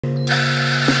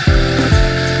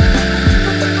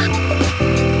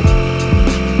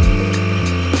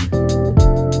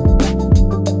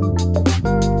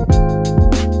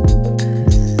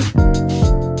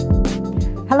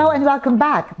Welcome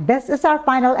back. This is our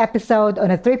final episode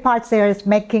on a three-part series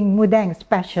making Mudeng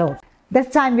special. This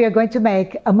time we are going to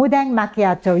make a Mudeng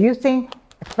Macchiato using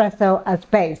espresso as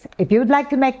base. If you would like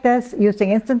to make this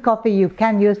using instant coffee, you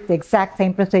can use the exact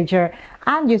same procedure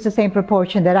and use the same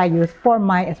proportion that I use for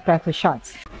my espresso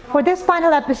shots. For this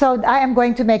final episode, I am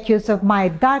going to make use of my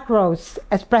dark roast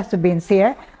espresso beans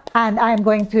here, and I am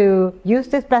going to use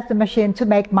the espresso machine to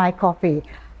make my coffee.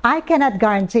 I cannot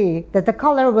guarantee that the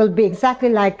color will be exactly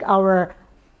like our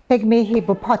Pygmy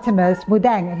hippopotamus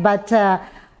Mudeng, but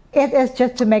it is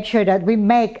just to make sure that we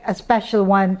make a special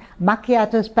one,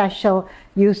 macchiato special,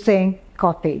 using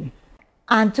coffee.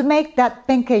 And to make that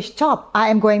pinkish top, I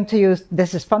am going to use,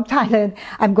 this is from Thailand,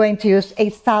 I'm going to use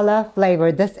a Sala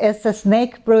flavor. This is a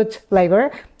snake fruit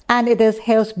flavor, and it is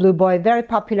Hale's Blue Boy, very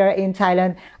popular in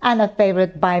Thailand and a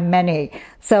favorite by many.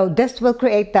 So this will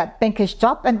create that pinkish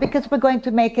top, and because we're going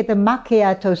to make it a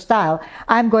macchiato style,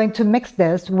 I'm going to mix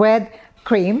this with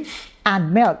cream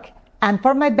and milk. And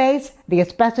for my base, the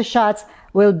espresso shots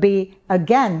will be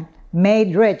again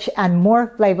made rich and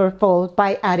more flavorful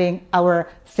by adding our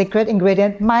secret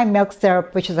ingredient, my milk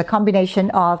syrup, which is a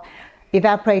combination of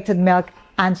evaporated milk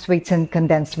and sweetened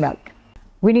condensed milk.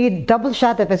 We need double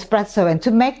shot of espresso, and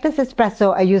to make this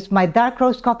espresso, I use my dark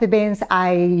roast coffee beans.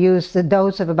 I use a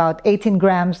dose of about 18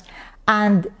 grams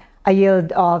and a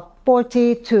yield of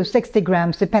 40 to 60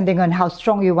 grams, depending on how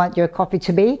strong you want your coffee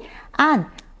to be, and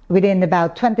within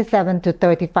about 27 to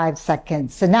 35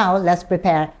 seconds. So now let's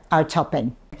prepare our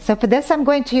topping. So for this, I'm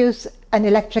going to use an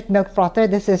electric milk frother.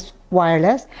 This is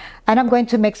wireless, and I'm going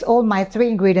to mix all my three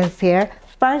ingredients here.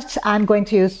 First, I'm going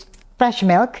to use fresh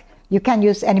milk. You can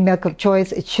use any milk of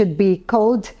choice. It should be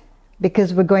cold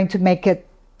because we're going to make it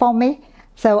foamy.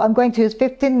 So I'm going to use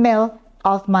 15 ml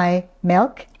of my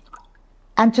milk.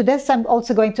 And to this, I'm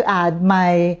also going to add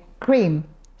my cream.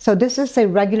 So this is a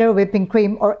regular whipping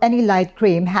cream or any light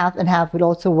cream. Half and half would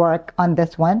also work on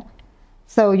this one.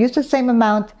 So use the same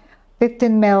amount,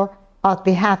 15 ml of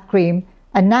the half cream.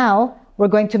 And now we're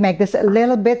going to make this a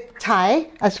little bit Thai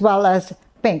as well as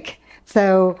pink.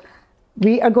 So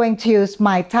we are going to use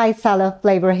my Thai salad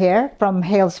flavor here from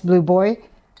Hale's Blue Boy,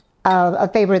 a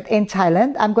favorite in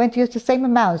Thailand. I'm going to use the same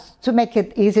amounts to make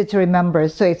it easy to remember.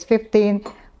 So it's 15,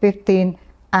 15,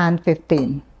 and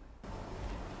 15.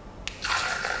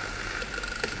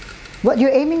 What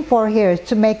you're aiming for here is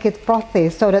to make it frothy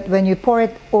so that when you pour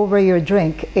it over your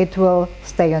drink, it will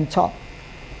stay on top.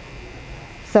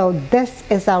 So this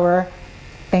is our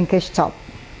pinkish top.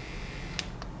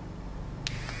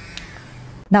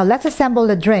 Now let's assemble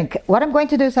the drink. What I'm going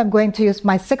to do is I'm going to use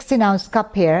my 16-ounce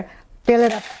cup here, fill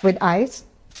it up with ice.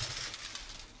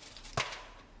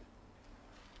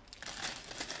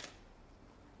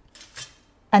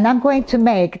 And I'm going to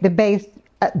make the base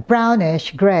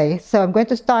brownish gray. So I'm going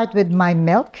to start with my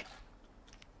milk,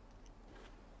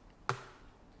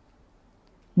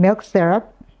 milk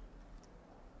syrup,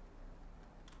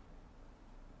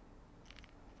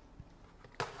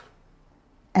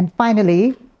 and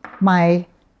finally my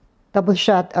double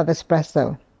shot of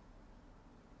espresso.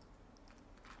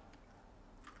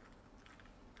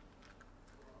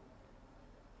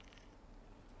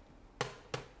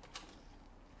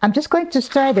 I'm just going to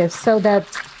stir this so that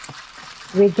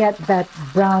we get that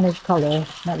brownish color,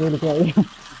 not really gray,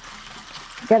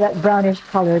 get that brownish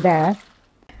color there.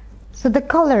 So the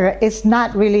color is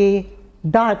not really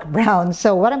dark brown.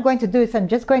 So what I'm going to do is I'm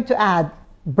just going to add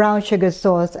brown sugar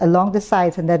sauce along the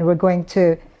sides, and then we're going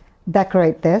to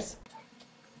decorate this.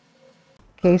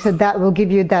 Okay, so that will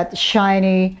give you that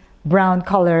shiny brown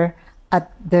color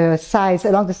at the sides,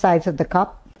 along the sides of the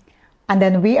cup. And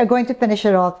then we are going to finish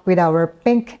it off with our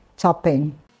pink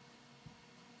topping.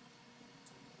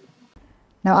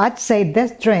 Now I'd say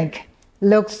this drink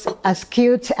looks as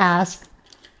cute as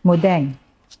Mudeng.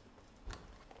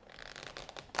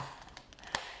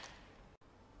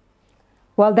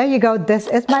 Well, there you go. This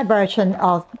is my version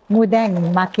of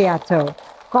Mudeng Macchiato.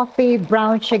 Coffee,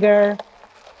 brown sugar,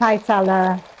 Thai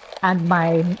salad, and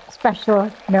my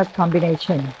special milk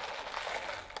combination.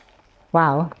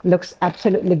 Wow, looks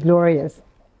absolutely glorious.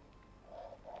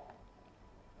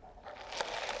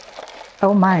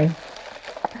 Oh my.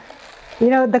 You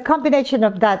know, the combination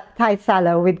of that Thai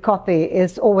salad with coffee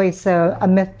is always a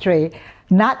mystery.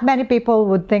 Not many people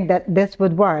would think that this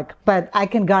would work, but I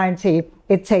can guarantee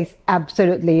it tastes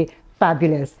absolutely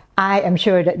fabulous. I am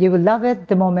sure that you will love it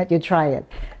the moment you try it.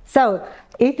 So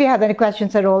If you have any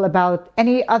questions at all about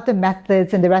any of the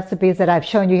methods and the recipes that I've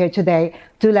shown you here today,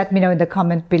 do let me know in the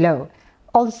comment below.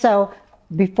 Also,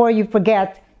 before you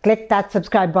forget, click that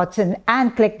subscribe button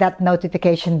and click that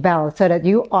notification bell so that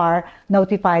you are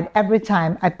notified every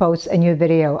time I post a new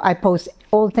video. I post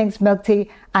all things milk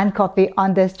tea and coffee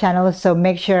on this channel, so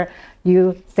make sure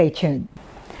you stay tuned.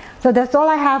 So that's all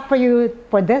I have for you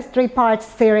for this 3-part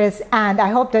series, and I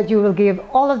hope that you will give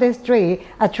all of these 3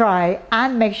 a try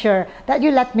and make sure that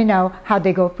you let me know how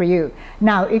they go for you.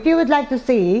 Now, if you would like to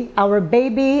see our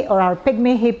baby or our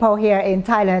pygmy hippo here in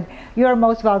Thailand, you are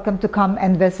most welcome to come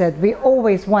and visit. We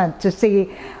always want to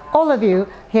see all of you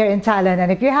here in Thailand,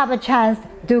 and if you have a chance,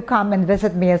 do come and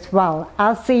visit me as well.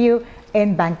 I'll see you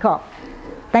in Bangkok.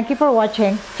 Thank you for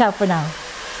watching. Ciao for now.